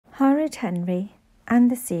Horrid Henry and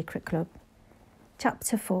the Secret Club.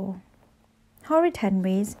 Chapter 4. Horrid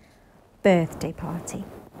Henry's Birthday Party.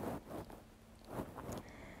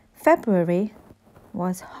 February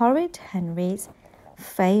was Horrid Henry's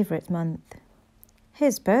favourite month.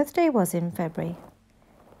 His birthday was in February.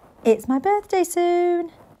 "It's my birthday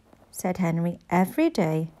soon," said Henry every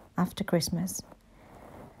day after Christmas.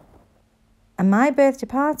 "And my birthday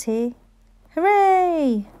party,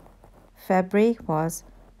 hooray!" February was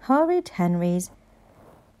Horrid Henry's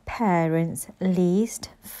parents' least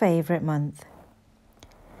favourite month.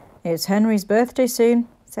 "It's Henry's birthday soon,"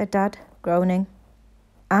 said Dad, groaning.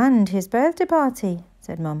 "And his birthday party,"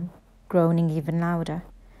 said Mum, groaning even louder.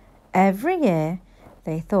 Every year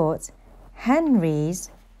they thought Henry's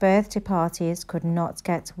birthday parties could not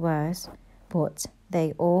get worse, but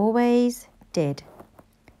they always did.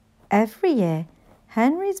 Every year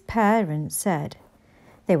Henry's parents said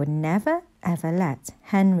they would never ever let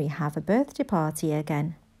Henry have a birthday party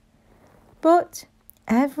again. But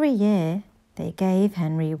every year they gave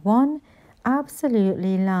Henry one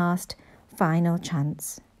absolutely last final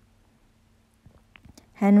chance.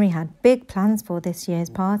 Henry had big plans for this year's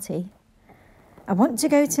party. "I want to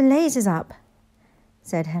go to Laserzap,"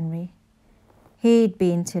 said Henry. He'd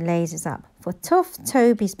been to Laserzap for Tough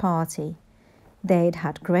Toby's party. They'd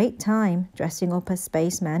had great time dressing up as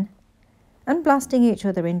spacemen and blasting each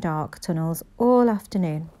other in dark tunnels all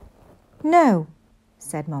afternoon. "No,"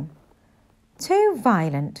 said Mum. "Too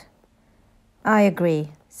violent." "I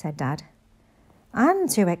agree," said Dad. "And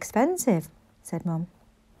too expensive," said Mum.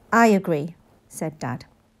 "I agree," said Dad.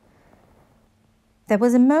 There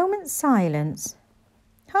was a moment's silence.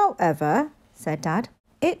 "However," said Dad,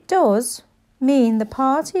 "it does mean the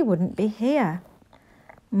party wouldn't be here."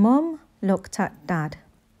 Mum looked at Dad.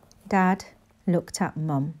 Dad looked at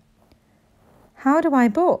Mum. "How do I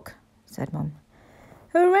book?" said Mum.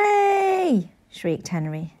 "Hooray!" shrieked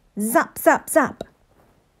Henry. "Zap, zap, zap!"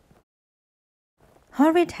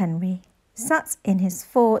 Horrid Henry sat in his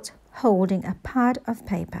fort holding a pad of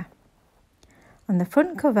paper. On the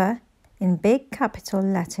front cover, in big capital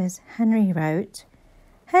letters, Henry wrote,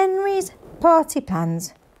 "Henry's party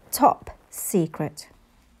plans, top secret."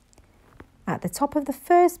 At the top of the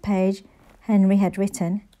first page, Henry had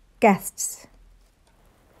written, "Guests."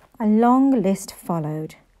 A long list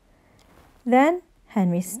followed. Then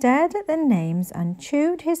Henry stared at the names and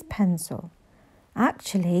chewed his pencil.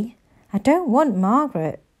 "Actually, I don't want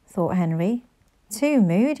Margaret," thought Henry. "Too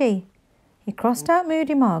moody." He crossed out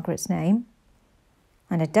Moody Margaret's name.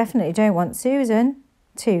 "And I definitely don't want Susan.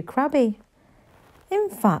 Too crabby."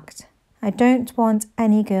 "In fact, I don't want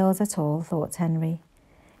any girls at all," thought Henry.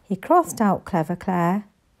 He crossed out Clever Claire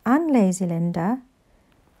and Lazy Linda.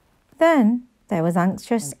 Then there was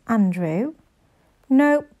Anxious Andrew.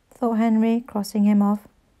 "Nope," thought Henry, crossing him off.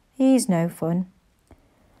 "He's no fun."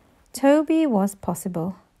 Toby was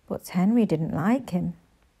possible, but Henry didn't like him.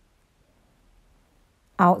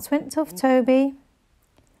 Out went Tough Toby.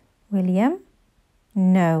 William?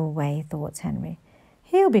 No way, thought Henry.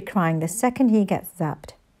 He'll be crying the second he gets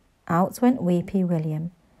zapped. Out went Weepy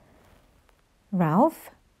William.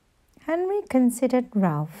 Ralph? Henry considered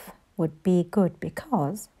Ralph would be good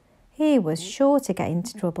because he was sure to get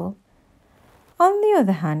into trouble. On the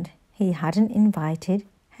other hand, he hadn't invited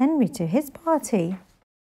Henry to his party.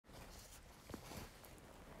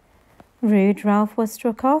 Rude Ralph was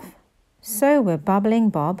struck off. So were Babbling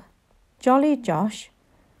Bob, Jolly Josh,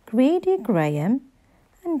 Greedy Graham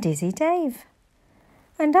and Dizzy Dave.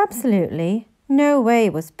 And absolutely no way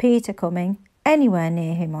was Peter coming anywhere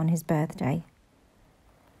near him on his birthday.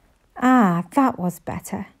 Ah, that was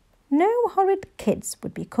better. No horrid kids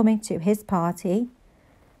would be coming to his party.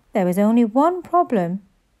 There was only one problem.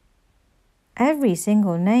 Every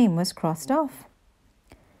single name was crossed off.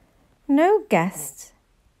 No guests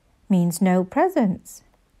means no presents.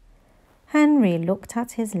 Henry looked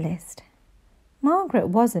at his list. Margaret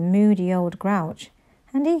was a moody old grouch,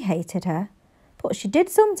 and he hated her, but she did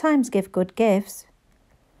sometimes give good gifts.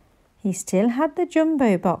 He still had the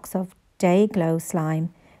jumbo box of Day-Glow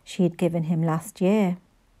slime she had given him last year.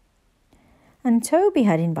 And Toby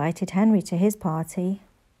had invited Henry to his party.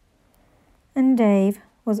 And Dave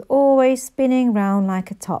was always spinning round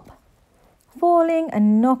like a top, falling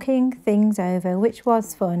and knocking things over, which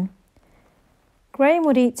was fun. Graham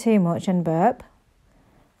would eat too much and burp,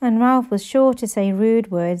 and Ralph was sure to say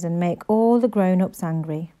rude words and make all the grown-ups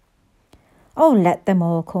angry. Oh, let them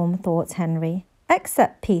all come, thought Henry,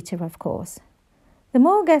 except Peter, of course. The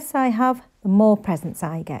more guests I have, the more presents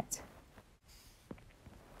I get.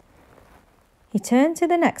 He turned to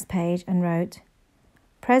the next page and wrote,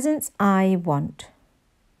 "Presents I want."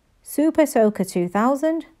 Super Soaker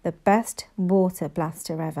 2000, the best water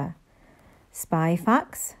blaster ever. Spy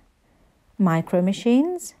Facts, Micro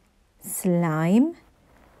Machines, Slime,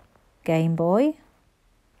 Game Boy,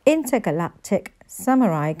 Intergalactic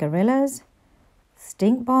Samurai Gorillas,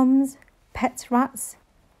 Stink Bombs, Pet Rats,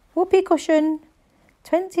 Whoopee Cushion,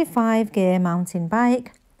 25 gear mountain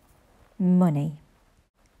bike, money.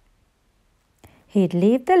 He'd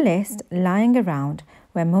leave the list lying around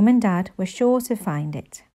where Mum and Dad were sure to find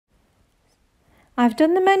it. I've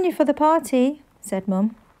done the menu for the party, said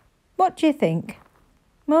Mum. What do you think?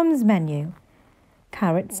 Mum's menu.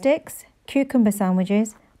 Carrot sticks, cucumber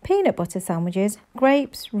sandwiches, peanut butter sandwiches,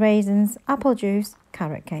 grapes, raisins, apple juice,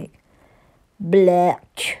 carrot cake.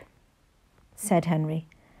 Blech, said Henry.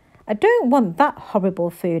 I don't want that horrible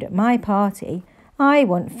food at my party. I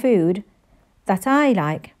want food that I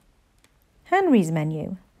like. Henry's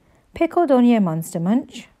menu. Pickled onion monster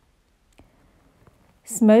munch,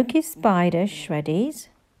 smoky spider shreddies,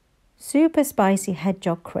 super spicy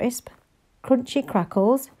hedgehog crisp, crunchy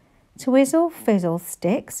crackles, twizzle fizzle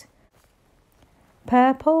sticks,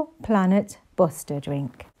 purple planet buster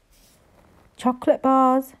drink, chocolate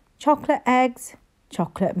bars, chocolate eggs,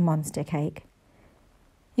 chocolate monster cake.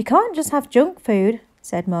 You can't just have junk food,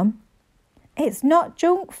 said Mum. It's not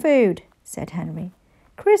junk food, said Henry.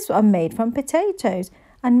 Crisps are made from potatoes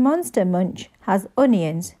and Monster Munch has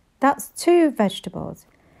onions. That's 2 vegetables.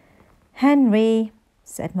 Henry,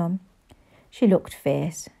 said Mum. She looked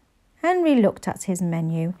fierce. Henry looked at his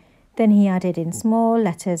menu. Then he added in small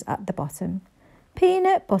letters at the bottom,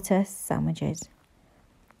 peanut butter sandwiches.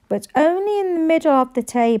 But only in the middle of the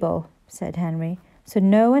table, said Henry, so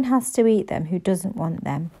no one has to eat them who doesn't want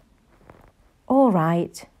them. All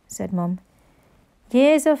right, said Mum.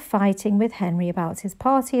 Years of fighting with Henry about his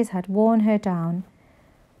parties had worn her down.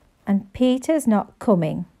 And Peter's not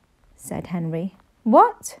coming, said Henry.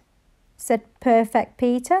 What? Said Perfect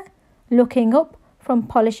Peter, looking up from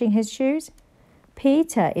polishing his shoes.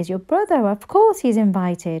 Peter is your brother, of course he's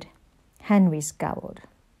invited. Henry scowled.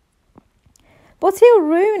 But he'll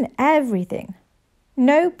ruin everything.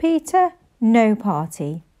 No Peter, no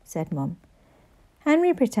party, said Mum.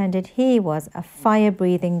 Henry pretended he was a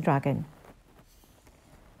fire-breathing dragon.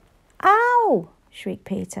 Ow! Shrieked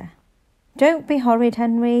Peter. Don't be horrid,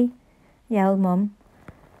 Henry, yelled Mum.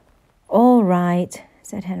 All right,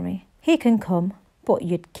 said Henry. He can come, but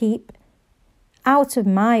you'd keep out of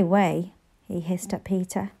my way, he hissed at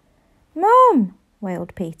Peter. Mum,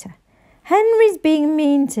 wailed Peter. Henry's being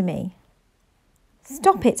mean to me.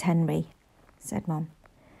 Stop it, Henry, said Mum.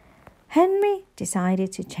 Henry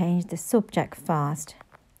decided to change the subject fast.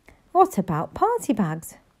 What about party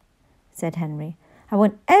bags? Said Henry. I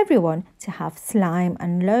want everyone to have slime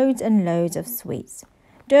and loads of sweets.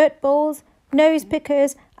 Dirt balls, nose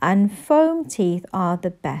pickers and foam teeth are the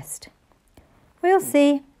best. We'll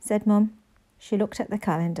see, said Mum. She looked at the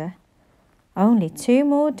calendar. Only 2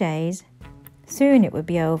 more days. Soon it would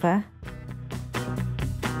be over.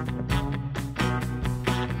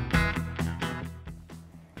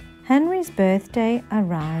 Henry's birthday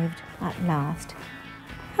arrived at last.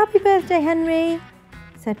 Happy birthday, Henry,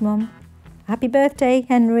 said Mum. Happy birthday,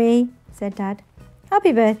 Henry, said Dad.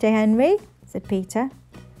 Happy birthday, Henry, said Peter.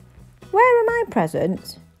 Where are my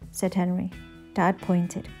presents? Said Henry. Dad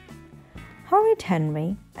pointed. Horrid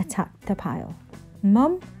Henry attacked the pile.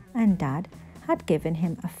 Mum and Dad had given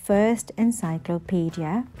him a first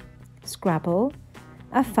encyclopedia, Scrabble,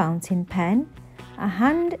 a fountain pen, a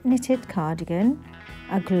hand-knitted cardigan,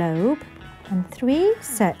 a globe, and 3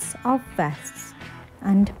 sets of vests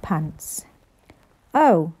and pants.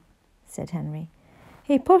 Oh, said Henry.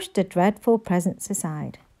 He pushed the dreadful presents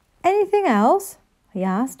aside. Anything else? He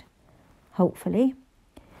asked. Hopefully.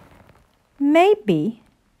 Maybe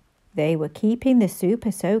they were keeping the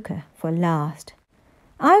Super Soaker for last.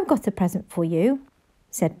 I've got a present for you,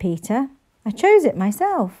 said Peter. I chose it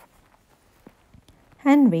myself.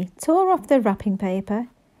 Henry tore off the wrapping paper.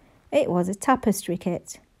 It was a tapestry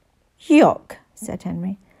kit. Yuck, said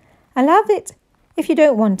Henry. I'll have it if you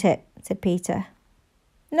don't want it, said Peter.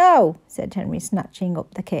 No, said Henry, snatching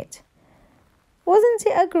up the kit. Wasn't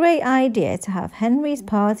it a great idea to have Henry's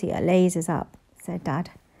party at Lasers Up? Said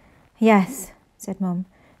Dad. Yes, said Mum.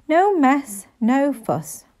 No mess, no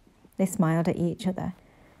fuss. They smiled at each other.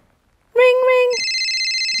 Ring, ring.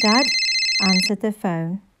 Dad answered the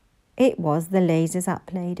phone. It was the Lasers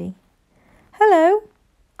Up lady. Hello.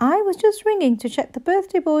 I was just ringing to check the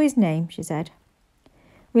birthday boy's name, she said.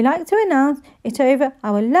 We like to announce it over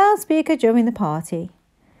our loudspeaker during the party.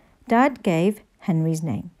 Dad gave Henry's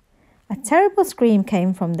name. A terrible scream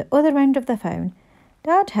came from the other end of the phone.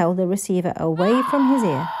 Dad held the receiver away from his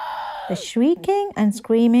ear. The shrieking and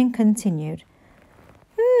screaming continued.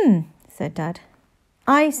 Said Dad.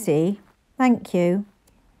 I see. Thank you.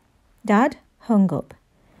 Dad hung up.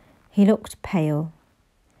 He looked pale.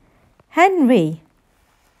 Henry.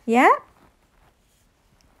 Yeah?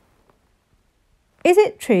 Is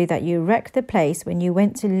it true that you wrecked the place when you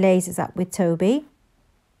went to Lasers Up with Toby?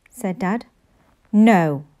 Said Dad.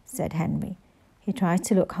 No, said Henry. He tried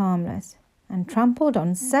to look harmless. And trampled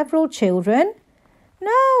on several children?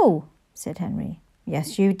 No, said Henry.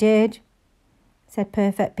 Yes, you did, said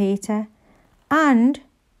Perfect Peter. And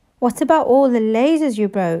what about all the lasers you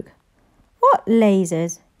broke? What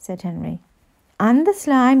lasers? Said Henry. And the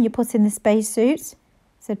slime you put in the spacesuits?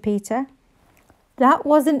 Said Peter. That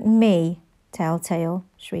wasn't me, Telltale,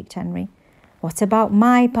 shrieked Henry. What about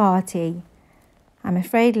my party? I'm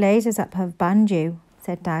afraid Lasers Up have banned you,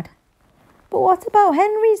 said Dad. But what about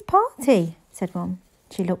Henry's party? Said Mum.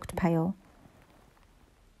 She looked pale.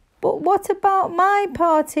 But what about my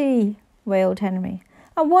party? Wailed Henry.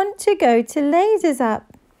 I want to go to Lasers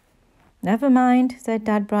Up. Never mind, said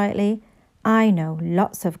Dad brightly. I know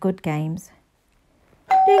lots of good games.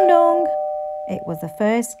 Ding dong! It was the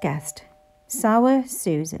first guest, Sour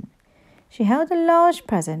Susan. She held a large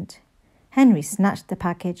present. Henry snatched the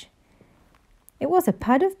package. It was a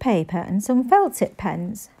pad of paper and some felt-tip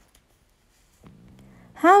pens.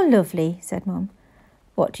 How lovely, said Mum.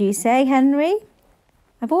 What do you say, Henry?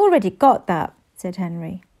 I've already got that, said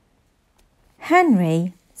Henry.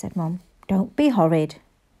 Henry, said Mum, don't be horrid.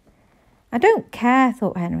 I don't care,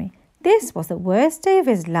 thought Henry. This was the worst day of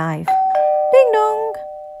his life. Ding dong!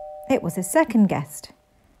 It was the second guest,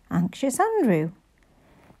 Anxious Andrew.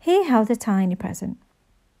 He held a tiny present.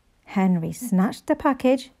 Henry snatched the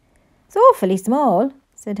package. It's awfully small,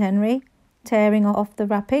 said Henry, tearing off the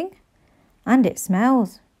wrapping. And it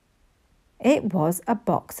smells. It was a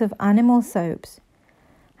box of animal soaps.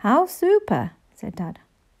 How super, said Dad.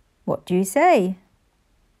 What do you say,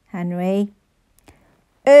 Henry?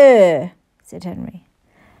 Said Henry.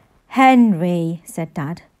 Henry, said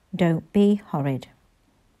Dad, don't be horrid.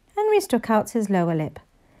 Henry stuck out his lower lip.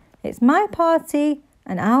 It's my party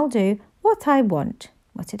and I'll do what I want,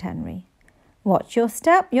 muttered Henry. Watch your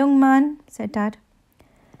step, young man, said Dad.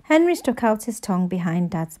 Henry stuck out his tongue behind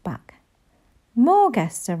Dad's back. More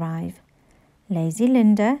guests arrived. Lazy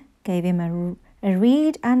Linda gave him a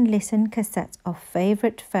read and listen cassette of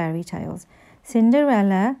favourite fairy tales,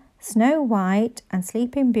 Cinderella, Snow White and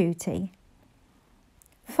Sleeping Beauty.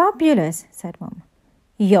 Fabulous, said Mum.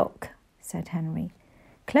 Yuck, said Henry.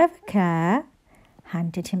 Clever Claire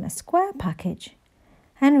handed him a square package.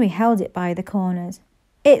 Henry held it by the corners.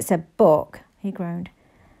 It's a book, he groaned.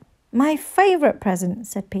 My favourite present,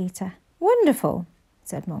 said Peter. Wonderful,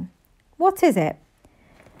 said Mum. What is it?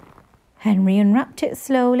 Henry unwrapped it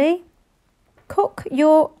slowly. Cook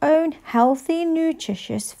your own healthy,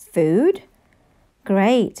 nutritious food?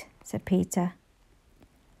 Great, said Peter.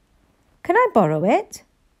 Can I borrow it?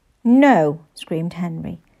 No, screamed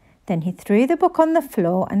Henry. Then he threw the book on the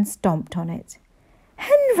floor and stomped on it.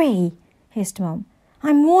 Henry, hissed Mum,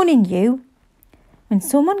 I'm warning you. When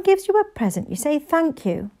someone gives you a present, you say thank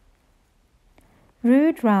you.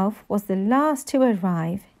 Rude Ralph was the last to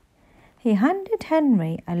arrive. He handed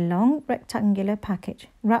Henry a long rectangular package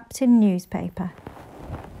wrapped in newspaper.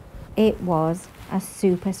 It was a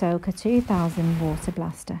Super Soaker 2000 water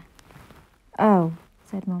blaster. Oh,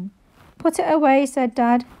 said Mum. Put it away, said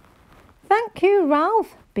Dad. Thank you,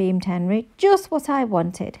 Ralph, beamed Henry. Just what I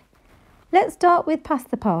wanted. Let's start with Pass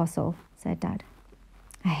the Parcel, said Dad.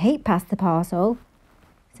 I hate Pass the Parcel,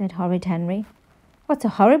 said Horrid Henry. What a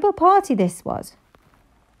horrible party this was.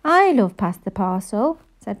 I love Pass the Parcel,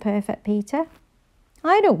 said Perfect Peter.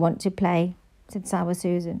 I don't want to play, said Sour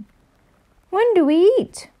Susan. When do we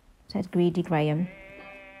eat? Said Greedy Graham.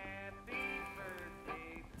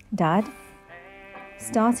 Dad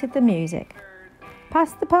started the music.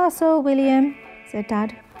 Pass the parcel, William, said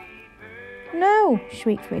Dad. No,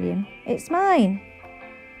 shrieked William. It's mine.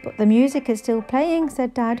 But the music is still playing,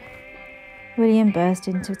 said Dad. William burst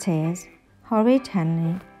into tears. Horrid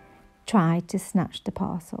Henry tried to snatch the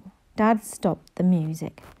parcel. Dad stopped the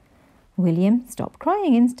music. William stopped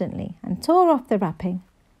crying instantly and tore off the wrapping.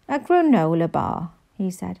 A granola bar, he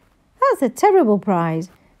said. That's a terrible prize,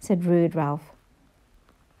 said Rude Ralph.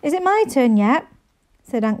 Is it my turn yet?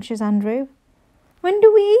 Said Anxious Andrew. When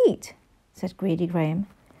do we eat? Said Greedy Graham.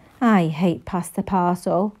 I hate Pass the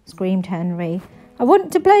Parcel, screamed Henry. I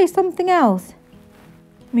want to play something else.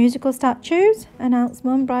 Musical statues, announced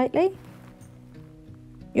Mum brightly.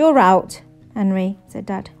 You're out, Henry, said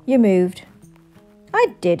Dad. You moved.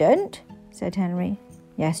 I didn't, said Henry.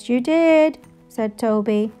 Yes, you did, said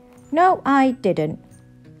Toby. No, I didn't,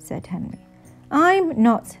 said Henry. I'm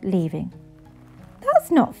not leaving.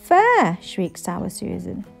 That's not fair, shrieked Sour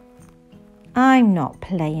Susan. I'm not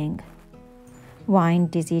playing,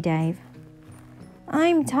 whined Dizzy Dave.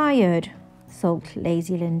 I'm tired, sulked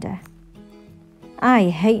Lazy Linda. I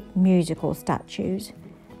hate musical statues,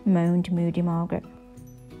 moaned Moody Margaret.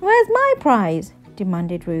 Where's my prize?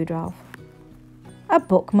 Demanded Rude Ralph. A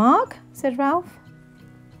bookmark, said Ralph.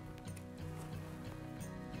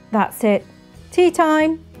 That's it. Tea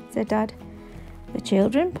time, said Dad. The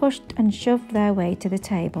children pushed and shoved their way to the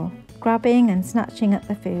table, grabbing and snatching at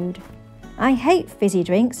the food. I hate fizzy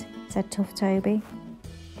drinks, said Tough Toby.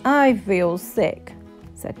 I feel sick,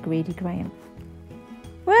 said Greedy Graham.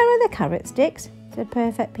 Where are the carrot sticks? Said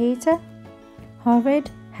Perfect Peter. Horrid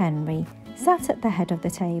Henry sat at the head of the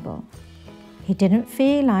table. He didn't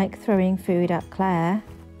feel like throwing food at Claire.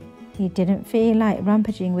 He didn't feel like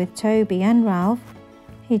rampaging with Toby and Ralph.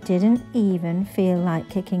 He didn't even feel like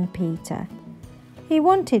kicking Peter. He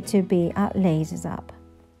wanted to be at Laser-Zap.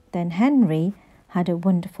 Then Henry had a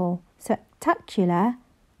wonderful, spectacular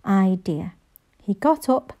idea. He got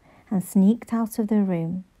up and sneaked out of the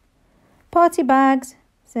room. Party bags,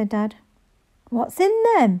 said Dad. What's in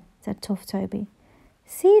them? Said Tough Toby.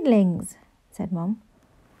 Seedlings, said Mum.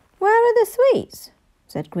 Where are the sweets?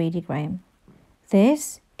 Said Greedy Graham.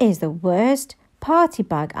 This is the worst party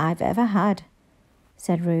bag I've ever had,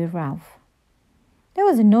 said Rude Ralph. There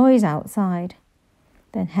was a noise outside.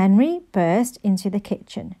 Then Henry burst into the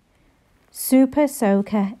kitchen, super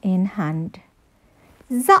soaker in hand.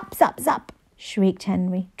 Zap, zap, zap, shrieked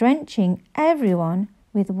Henry, drenching everyone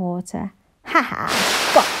with water. Ha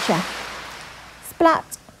ha, gotcha!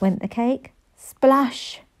 Splat went the cake,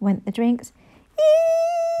 splash went the drinks.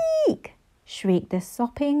 Eek! Shrieked the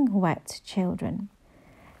sopping wet children.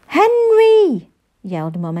 Henry!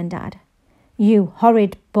 Yelled Mum and Dad. You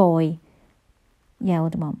horrid boy!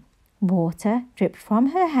 Yelled Mum. Water dripped from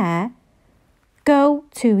her hair. Go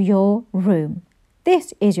to your room.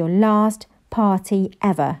 This is your last party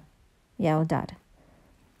ever, yelled Dad.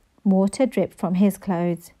 Water dripped from his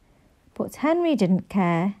clothes, but Henry didn't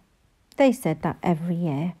care. They said that every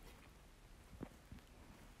year.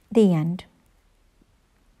 The end.